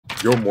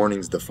Your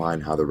mornings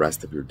define how the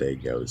rest of your day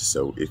goes,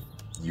 so if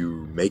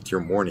you make your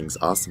mornings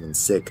awesome and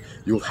sick,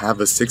 you'll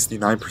have a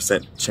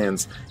 69%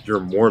 chance you're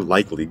more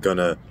likely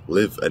gonna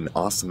live an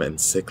awesome and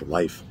sick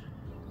life.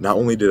 Not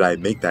only did I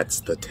make that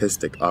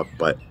statistic up,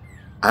 but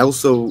I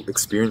also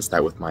experienced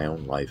that with my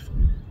own life.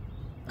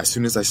 As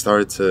soon as I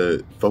started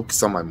to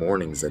focus on my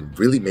mornings and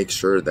really make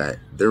sure that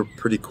they're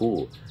pretty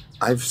cool,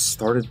 I've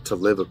started to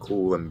live a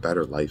cool and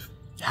better life.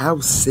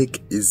 How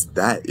sick is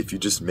that? If you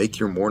just make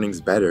your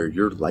mornings better,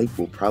 your life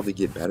will probably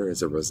get better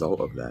as a result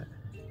of that.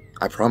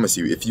 I promise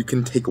you, if you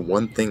can take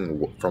one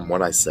thing from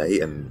what I say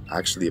and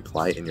actually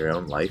apply it in your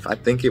own life, I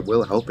think it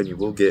will help and you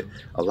will get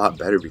a lot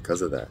better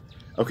because of that.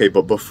 Okay,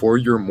 but before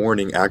your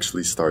morning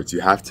actually starts,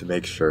 you have to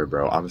make sure,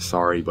 bro, I'm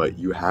sorry, but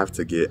you have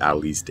to get at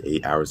least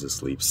 8 hours of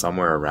sleep,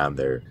 somewhere around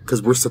there.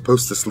 Because we're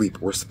supposed to sleep,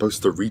 we're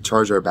supposed to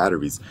recharge our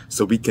batteries,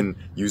 so we can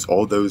use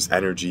all those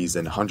energies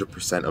and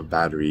 100% of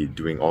battery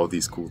doing all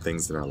these cool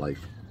things in our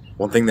life.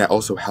 One thing that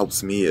also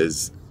helps me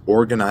is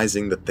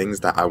organizing the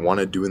things that I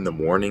want to do in the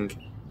morning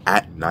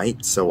at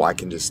night, so I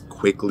can just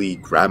quickly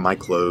grab my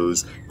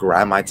clothes,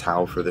 grab my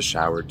towel for the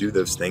shower, do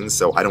those things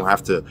so I don't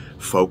have to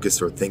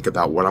focus or think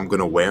about what I'm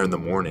gonna wear in the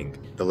morning.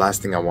 The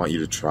last thing I want you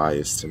to try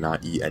is to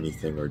not eat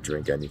anything or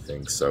drink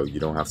anything so you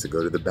don't have to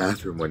go to the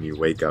bathroom when you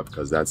wake up,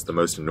 because that's the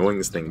most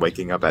annoyingest thing,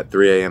 waking up at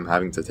 3 a.m.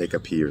 having to take a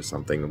pee or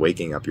something,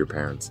 waking up your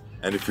parents.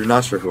 And if you're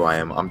not sure who I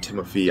am, I'm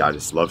Timofey. I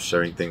just love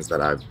sharing things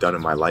that I've done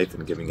in my life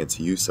and giving it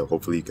to you, so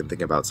hopefully you can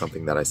think about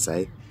something that I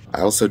say. I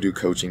also do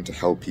coaching to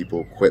help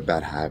people quit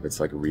bad habits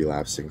like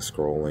relapsing,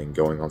 scrolling,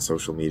 going on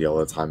social media all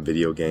the time,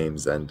 video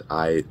games, and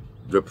I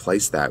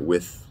replace that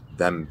with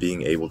them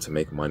being able to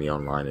make money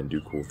online and do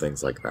cool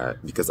things like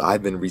that. Because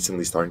I've been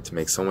recently starting to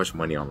make so much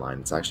money online,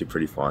 it's actually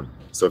pretty fun.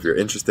 So if you're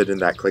interested in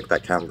that, click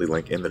that Calendly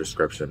link in the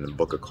description and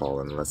book a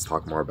call and let's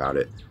talk more about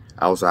it.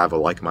 I also have a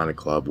like-minded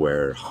club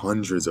where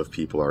hundreds of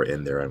people are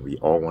in there and we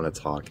all want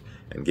to talk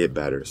and get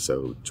better,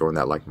 so join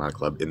that like-minded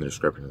club in the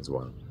description as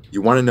well.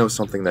 You want to know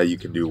something that you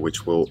can do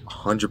which will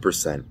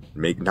 100%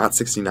 make, not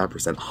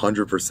 69%,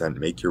 100%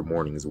 make your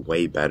mornings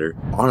way better.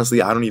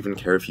 Honestly, I don't even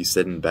care if you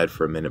sit in bed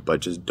for a minute,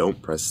 but just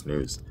don't press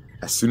snooze.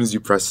 As soon as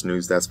you press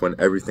snooze, that's when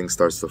everything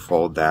starts to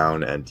fall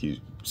down and you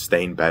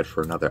stay in bed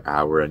for another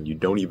hour and you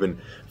don't even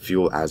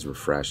feel as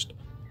refreshed.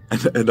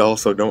 And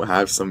also don't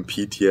have some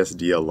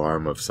PTSD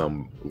alarm of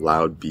some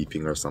loud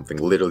beeping or something.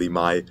 Literally,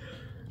 my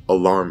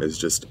alarm is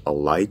just a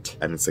light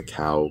and it's a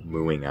cow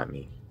mooing at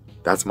me.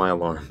 That's my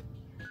alarm.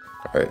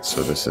 Alright,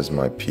 so this is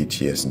my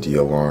PTSD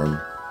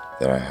alarm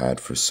that I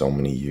had for so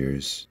many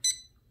years.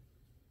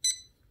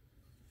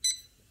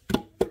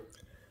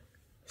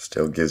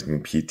 Still gives me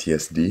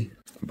PTSD.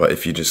 But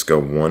if you just go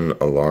one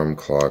alarm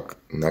clock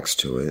next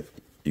to it,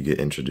 you get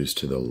introduced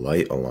to the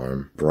light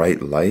alarm.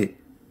 Bright light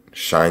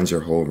shines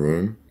your whole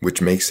room,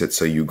 which makes it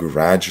so you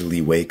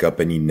gradually wake up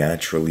and you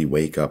naturally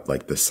wake up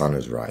like the sun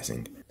is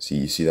rising. See,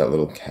 you see that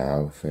little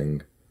cow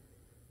thing?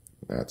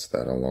 That's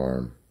that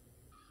alarm.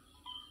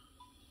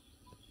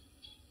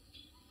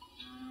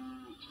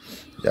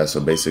 Yeah,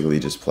 so basically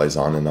it just plays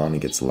on and on,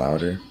 it gets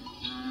louder.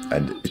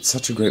 And it's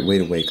such a great way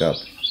to wake up.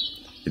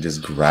 It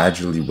just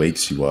gradually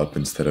wakes you up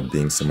instead of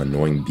being some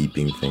annoying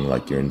beeping thing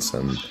like you're in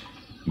some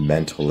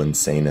mental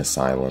insane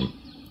asylum.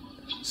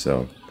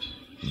 So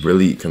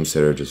really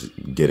consider just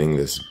getting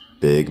this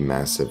big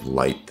massive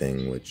light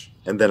thing,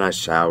 and then I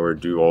shower,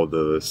 do all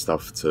the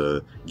stuff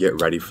to get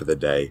ready for the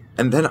day.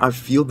 And then I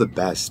feel the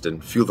best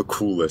and feel the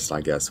coolest,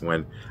 I guess,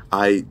 when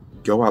I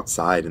go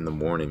outside in the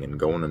morning and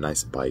go on a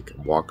nice bike,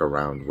 walk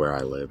around where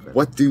I live.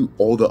 What do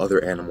all the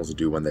other animals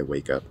do when they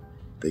wake up?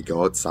 They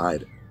go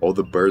outside. All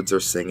the birds are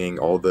singing,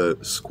 all the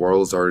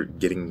squirrels are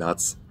getting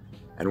nuts,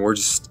 and we're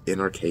just in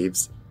our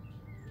caves.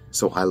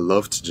 So I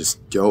love to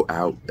just go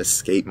out,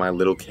 escape my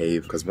little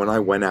cave, because when I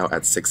went out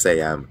at 6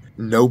 a.m.,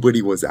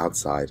 nobody was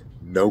outside.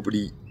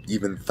 Nobody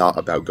even thought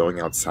about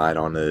going outside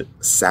on a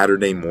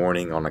Saturday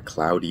morning on a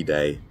cloudy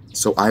day.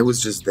 So I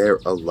was just there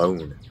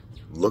alone,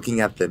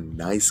 looking at the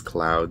nice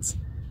clouds,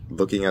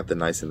 looking at the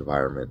nice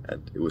environment,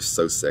 and it was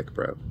so sick,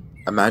 bro.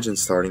 Imagine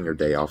starting your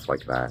day off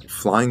like that,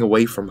 flying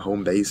away from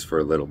home base for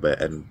a little bit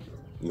and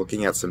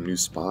looking at some new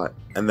spot,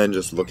 and then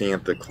just looking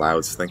at the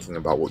clouds, thinking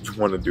about what you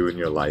want to do in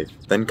your life.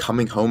 Then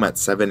coming home at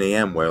 7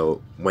 a.m.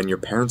 well, when your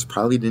parents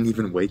probably didn't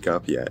even wake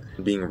up yet,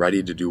 being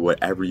ready to do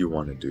whatever you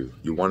want to do.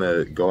 You want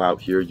to go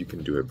out here, you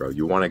can do it, bro.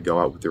 You want to go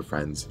out with your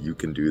friends, you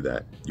can do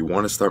that. You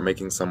want to start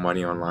making some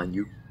money online,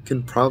 you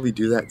can probably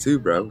do that too,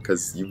 bro,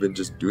 because you've been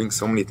just doing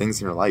so many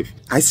things in your life.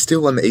 I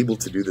still am able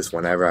to do this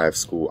whenever I have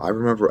school. I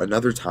remember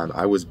another time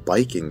I was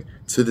biking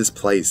to this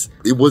place.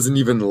 It wasn't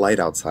even light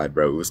outside,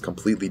 bro. It was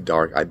completely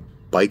dark. I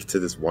biked to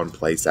this one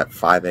place at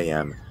 5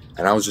 a.m.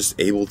 and I was just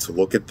able to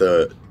look at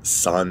the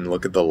sun,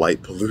 look at the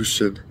light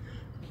pollution,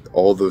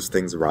 all those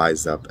things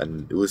rise up,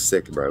 and it was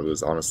sick, bro. It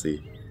was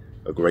honestly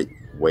a great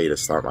way to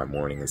start my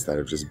morning instead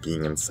of just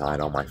being inside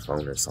on my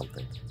phone or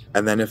something.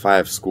 And then if I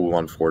have school,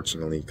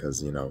 unfortunately,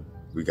 because, you know,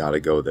 we gotta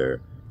go there,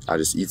 I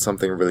just eat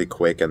something really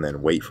quick and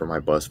then wait for my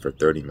bus for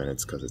 30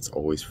 minutes because it's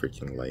always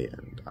freaking late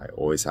and I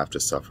always have to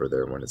suffer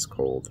there when it's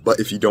cold. But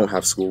if you don't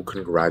have school,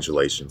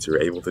 congratulations.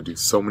 You're able to do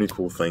so many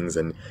cool things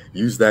and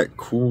use that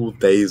cool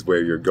days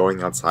where you're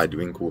going outside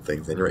doing cool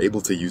things and you're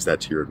able to use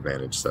that to your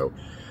advantage. So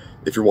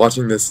if you're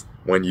watching this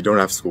when you don't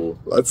have school,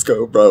 let's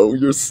go, bro.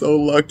 You're so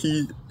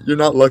lucky. You're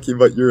not lucky,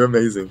 but you're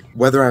amazing.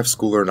 Whether I have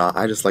school or not,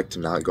 I just like to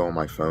not go on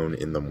my phone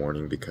in the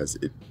morning because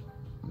it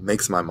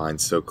makes my mind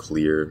so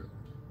clear.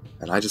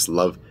 And I just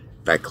love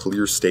that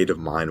clear state of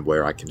mind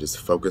where I can just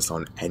focus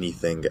on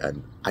anything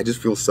and I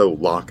just feel so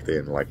locked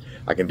in, like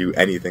I can do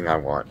anything I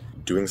want.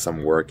 Doing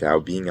some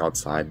workout, being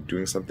outside,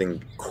 doing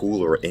something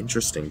cool or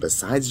interesting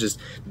besides just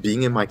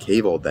being in my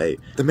cave all day.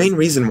 The main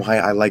reason why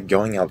I like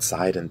going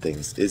outside and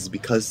things is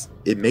because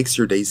it makes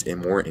your days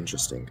more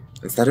interesting.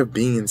 Instead of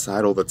being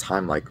inside all the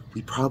time like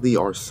we probably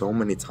are so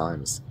many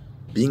times,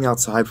 being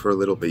outside for a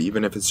little bit,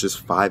 even if it's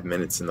just 5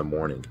 minutes in the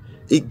morning,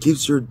 it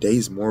gives your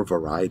days more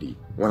variety.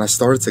 When I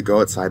started to go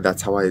outside,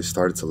 that's how I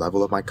started to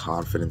level up my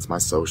confidence, my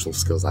social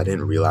skills. I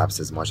didn't relapse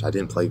as much. I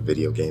didn't play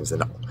video games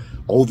and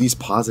all these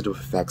positive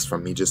effects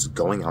from me just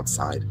going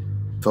outside.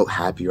 I felt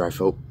happier. I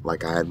felt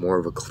like I had more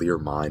of a clear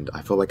mind.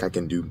 I felt like I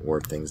can do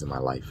more things in my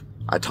life.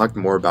 I talked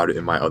more about it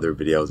in my other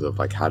videos of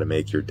like how to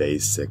make your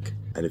days sick.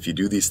 And if you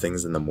do these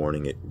things in the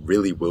morning, it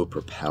really will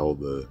propel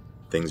the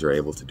things you're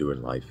able to do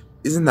in life.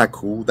 Isn't that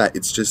cool that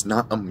it's just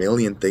not a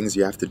million things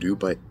you have to do,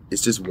 but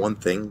it's just one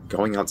thing,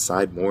 going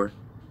outside more,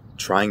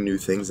 trying new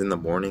things in the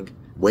morning,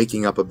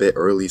 waking up a bit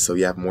early so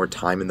you have more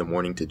time in the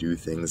morning to do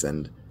things,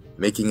 and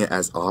making it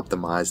as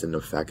optimized and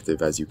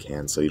effective as you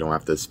can so you don't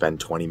have to spend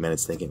 20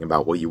 minutes thinking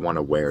about what you want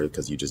to wear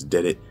because you just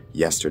did it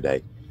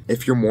yesterday.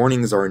 If your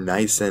mornings are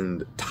nice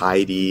and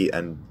tidy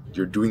and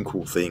you're doing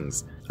cool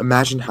things,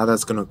 imagine how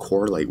that's going to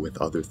correlate with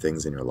other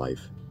things in your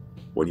life.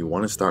 When you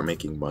want to start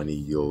making money,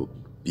 you'll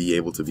be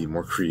able to be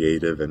more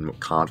creative and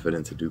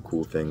confident to do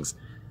cool things.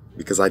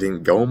 Because I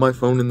didn't go on my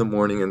phone in the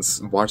morning and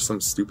watch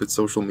some stupid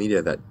social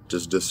media that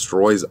just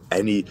destroys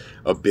any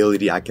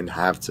ability I can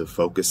have to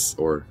focus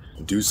or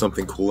do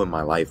something cool in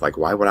my life. Like,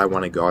 why would I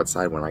want to go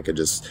outside when I could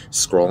just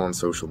scroll on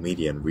social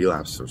media and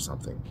relapse or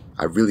something?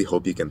 I really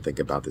hope you can think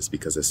about this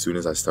because as soon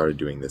as I started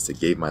doing this, it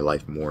gave my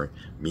life more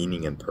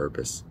meaning and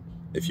purpose.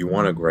 If you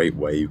want a great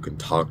way you can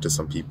talk to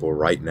some people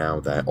right now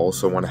that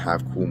also want to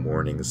have cool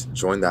mornings,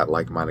 join that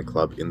like-minded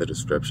club in the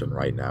description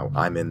right now.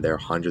 I'm in there,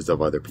 hundreds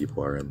of other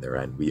people are in there,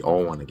 and we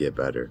all want to get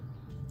better.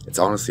 It's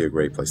honestly a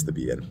great place to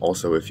be in.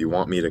 Also, if you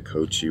want me to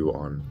coach you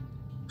on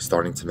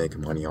starting to make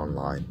money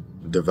online,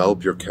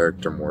 develop your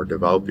character more,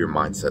 develop your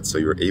mindset so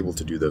you're able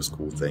to do those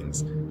cool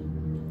things,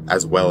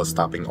 as well as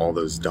stopping all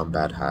those dumb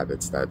bad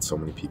habits that so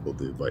many people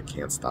do but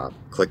can't stop.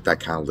 Click that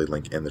Calendly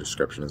link in the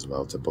description as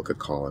well to book a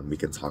call and we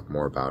can talk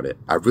more about it.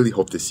 I really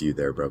hope to see you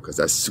there, bro, because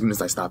as soon as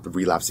I stopped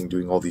relapsing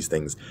doing all these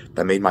things,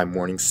 that made my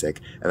morning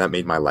sick and that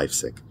made my life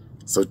sick.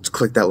 So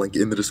click that link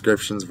in the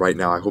descriptions right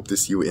now. I hope to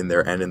see you in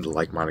there and in the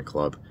like-minded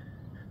club.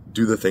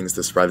 Do the things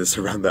to spread this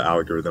around the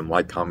algorithm.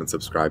 Like, comment,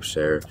 subscribe,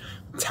 share,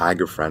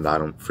 tag a friend. I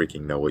don't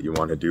freaking know what you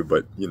want to do,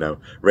 but you know,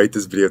 rate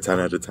this video 10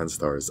 out of 10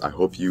 stars. I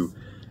hope you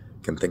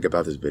can think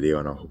about this video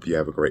and I hope you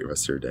have a great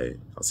rest of your day.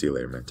 I'll see you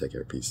later, man. Take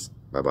care. Peace.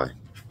 Bye-bye.